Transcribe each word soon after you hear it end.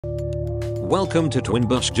Welcome to TWIN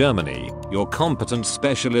BUSCH Germany, your competent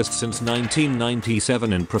specialist since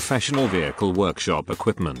 1997 in professional vehicle workshop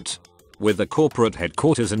equipment. With a corporate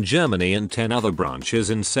headquarters in Germany and 10 other branches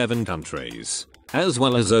in 7 countries, as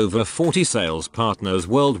well as over 40 sales partners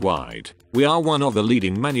worldwide, we are one of the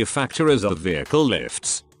leading manufacturers of vehicle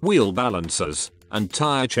lifts, wheel balancers, and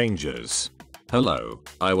tire changers. Hello,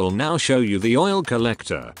 I will now show you the oil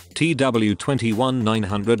collector,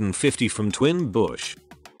 TW21950 from TWIN BUSCH.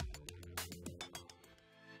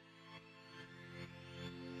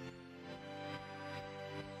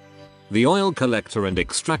 The oil collector and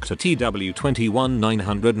extractor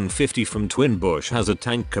TW21950 from TWIN BUSCH has a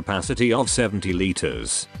tank capacity of 70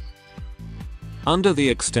 liters. Under the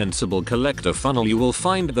extensible collector funnel you will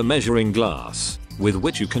find the measuring glass, with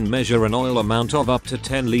which you can measure an oil amount of up to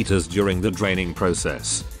 10 liters during the draining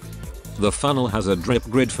process. The funnel has a drip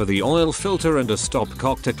grid for the oil filter and a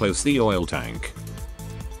stopcock to close the oil tank.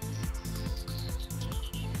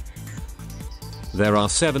 There are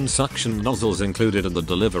 7 suction nozzles included in the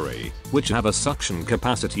delivery, which have a suction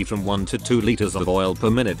capacity from 1 to 2 liters of oil per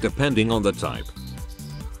minute depending on the type.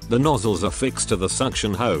 The nozzles are fixed to the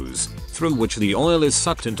suction hose, through which the oil is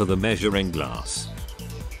sucked into the measuring glass.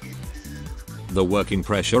 The working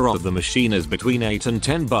pressure of the machine is between 8 and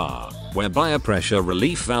 10 bar, whereby a pressure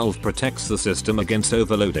relief valve protects the system against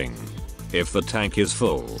overloading. If the tank is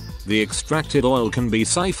full, the extracted oil can be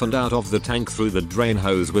siphoned out of the tank through the drain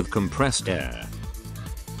hose with compressed air.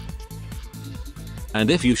 And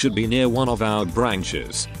if you should be near one of our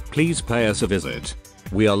branches, please pay us a visit.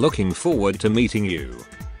 We are looking forward to meeting you.